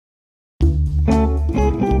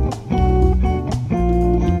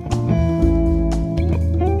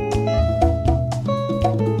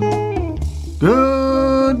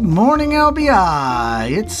morning,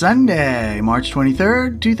 LBI. It's Sunday, March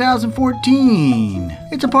 23rd, 2014.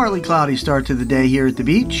 It's a partly cloudy start to the day here at the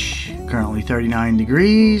beach. Currently 39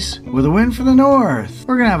 degrees, with a wind from the north.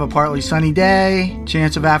 We're gonna have a partly sunny day,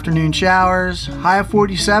 chance of afternoon showers, high of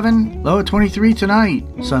 47, low of 23 tonight.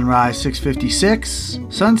 Sunrise 6:56,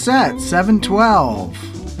 sunset 7:12.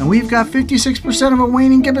 And we've got 56% of a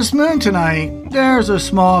waning gibbous moon tonight. There's a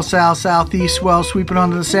small south-southeast swell sweeping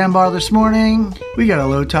onto the sandbar this morning. We got a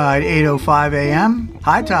low tide 8:05 a.m.,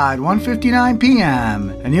 high tide 1:59 p.m.,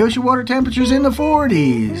 and the ocean water temperature's in the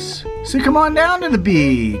 40s. So come on down to the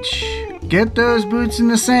beach. Get those boots in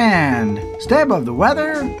the sand, stay above the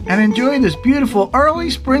weather, and enjoy this beautiful early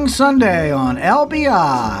spring Sunday on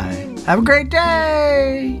LBI. Have a great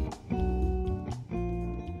day!